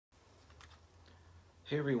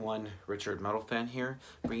Hey everyone, Richard Metal Fan here,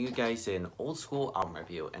 bringing you guys an old school album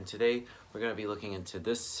review. And today we're going to be looking into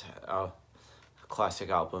this classic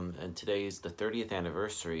album. And today is the 30th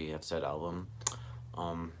anniversary of said album.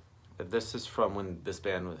 This is from when this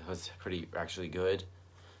band was pretty actually good.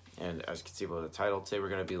 And as you can see by the title, today we're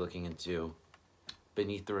going to be looking into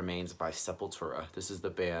Beneath the Remains by Sepultura. This is the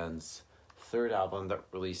band's third album that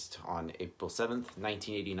released on April 7th,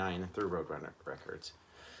 1989 through Roadrunner Records.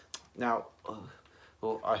 Now,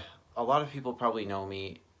 a lot of people probably know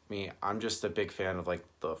me. I'm just a big fan of like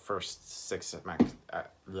the first six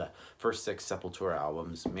Sepultura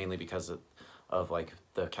albums, mainly because of like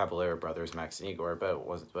the Caballero brothers, Max and Igor.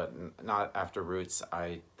 But not after Roots.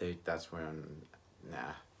 That's when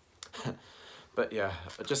But yeah,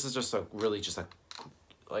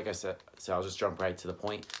 like I said, so I'll just jump right to the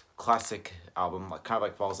point. Classic album, like kind of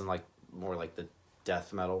like falls in like more like the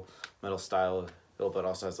death metal style, but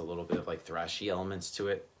also has a little bit of like thrashy elements to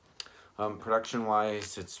it. Production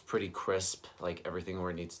wise, it's pretty crisp, like everything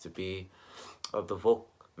where it needs to be.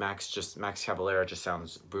 Max Caballero just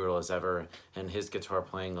sounds brutal as ever, and his guitar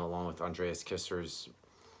playing along with Andreas Kisser's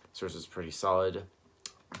is pretty solid.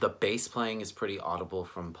 The bass playing is pretty audible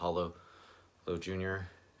from Paulo Jr.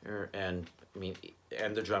 and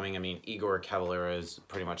the drumming. Igor Caballero is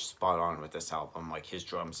pretty much spot on with this album. Like his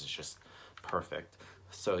drums is just perfect.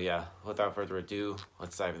 So yeah, without further ado,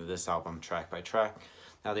 let's dive into this album track by track.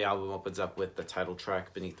 Now the album opens up with the title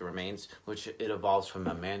track, Beneath the Remains, which it evolves from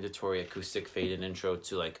a mandatory acoustic fade-in intro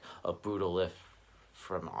to like a brutal lift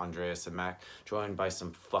from Andreas and Mac, joined by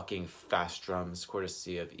some fucking fast drums,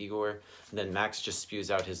 courtesy of Igor. And then Max just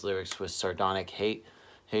spews out his lyrics with sardonic hate,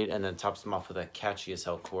 and then tops them off with a catchy as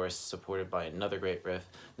hell chorus, supported by another great riff.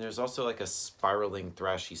 And there's also like a spiraling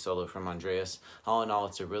thrashy solo from Andreas. All in all,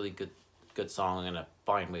 it's a really good song and a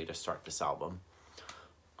fine way to start this album.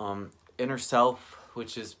 Inner Self,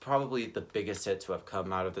 which is probably the biggest hit to have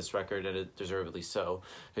come out of this record, and it deservedly so.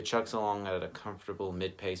 It chugs along at a comfortable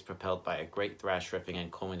mid-pace, propelled by a great thrash riffing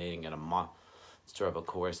and culminating in a monster of a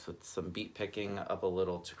chorus with some beat picking up a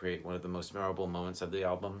little to create one of the most memorable moments of the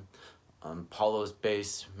album. Paulo's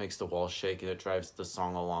bass makes the walls shake, and it drives the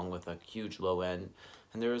song along with a huge low end.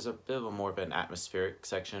 And there is a bit of more of an atmospheric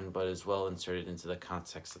section, but is well inserted into the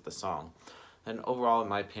context of the song. And overall, in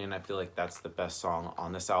my opinion, I feel like that's the best song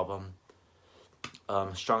on this album.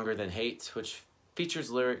 Stronger Than Hate, which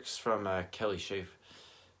features lyrics from Kelly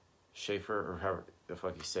Schaefer, or however the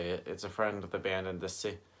fuck you say it. It's a friend of the band and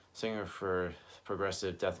the singer for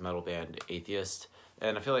progressive death metal band Atheist.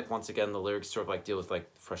 And I feel like once again the lyrics sort of like deal with like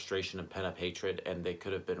frustration and pent-up hatred, and they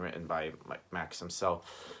could have been written by Max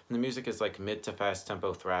himself. And the music is like mid to fast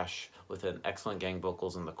tempo thrash with an excellent gang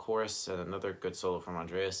vocals in the chorus and another good solo from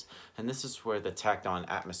Andreas. And this is where the tacked on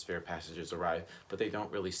atmosphere passages arrive, but they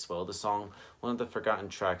don't really swell the song. One of the forgotten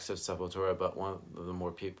tracks of Sepultura, but one of the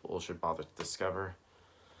more people should bother to discover.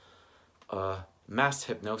 Mass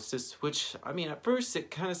Hypnosis, which at first it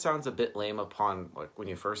kind of sounds a bit lame upon like when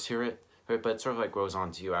you first hear it. Right, but it sort of like grows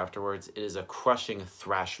on to you afterwards. It is a crushing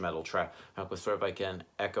thrash metal track with sort of like an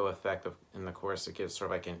echo effect in the chorus. It gives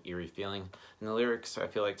sort of like an eerie feeling. And the lyrics, I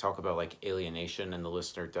feel like, talk about like alienation, and the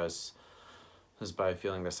listener does by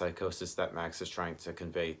feeling the psychosis that Max is trying to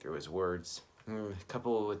convey through his words.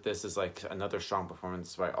 Coupled with this is like another strong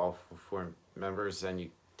performance by all four members, and you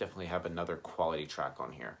definitely have another quality track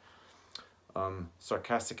on here.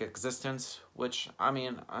 Sarcastic Existence, which, I'm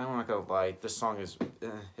not gonna lie, this song is,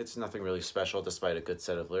 it's nothing really special despite a good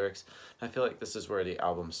set of lyrics. I feel like this is where the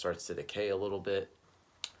album starts to decay a little bit.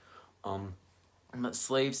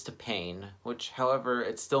 Slaves to Pain, which, however,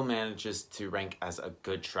 it still manages to rank as a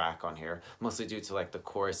good track on here, mostly due to like the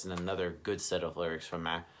chorus and another good set of lyrics from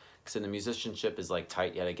Max. And the musicianship is like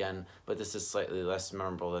tight yet again, but this is slightly less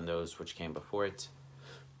memorable than those which came before it.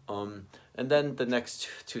 And then the next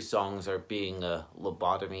two songs are being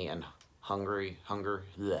Lobotomy and Hungry.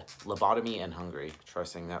 Lobotomy and Hungry. Try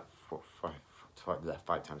saying that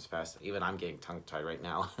five times fast. Even I'm getting tongue-tied right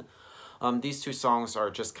now. These two songs are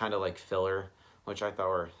just kind of like filler, which I thought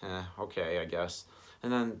were okay, I guess.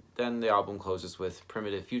 And then the album closes with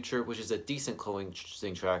Primitive Future, which is a decent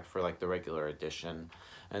closing track for like the regular edition.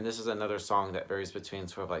 And this is another song that varies between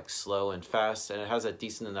sort of like slow and fast, and it has a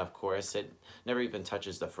decent enough chorus. It never even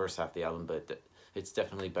touches the first half of the album, but it's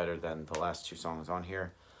definitely better than the last two songs on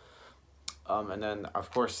here. And then,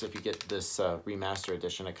 of course, if you get this remaster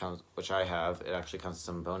edition, which I have, it actually comes with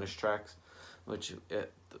some bonus tracks,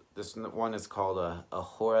 this one is called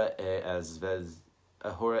Ahora e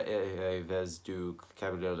vez do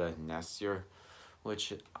Caballero Nasir,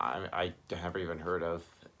 which I never even heard of.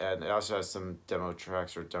 And it also has some demo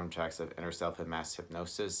tracks of Inner Self and Mass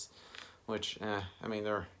Hypnosis. which, I mean,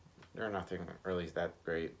 they're nothing really that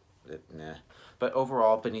great. Nah. But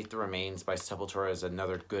overall, Beneath the Remains by Sepultura is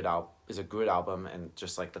a good album, and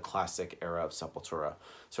just like the classic era of Sepultura.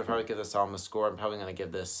 So if I were to give this album a score, I'm probably gonna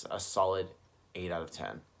give this a solid 8 out of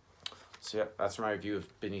 10. So yeah, that's my review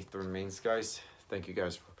of Beneath the Remains, guys. Thank you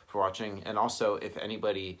guys for watching. And also, if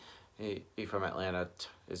anybody from Atlanta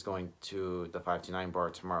is going to the 529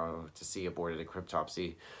 bar tomorrow to see Aborted and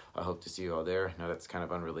Cryptopsy, I hope to see you all there. I know that's kind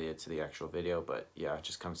of unrelated to the actual video, but yeah,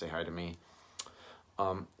 just come say hi to me.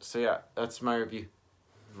 So yeah, that's my review.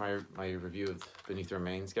 My review of Beneath the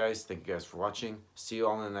Remains, guys. Thank you guys for watching. See you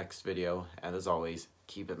all in the next video, and as always,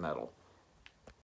 keep it metal.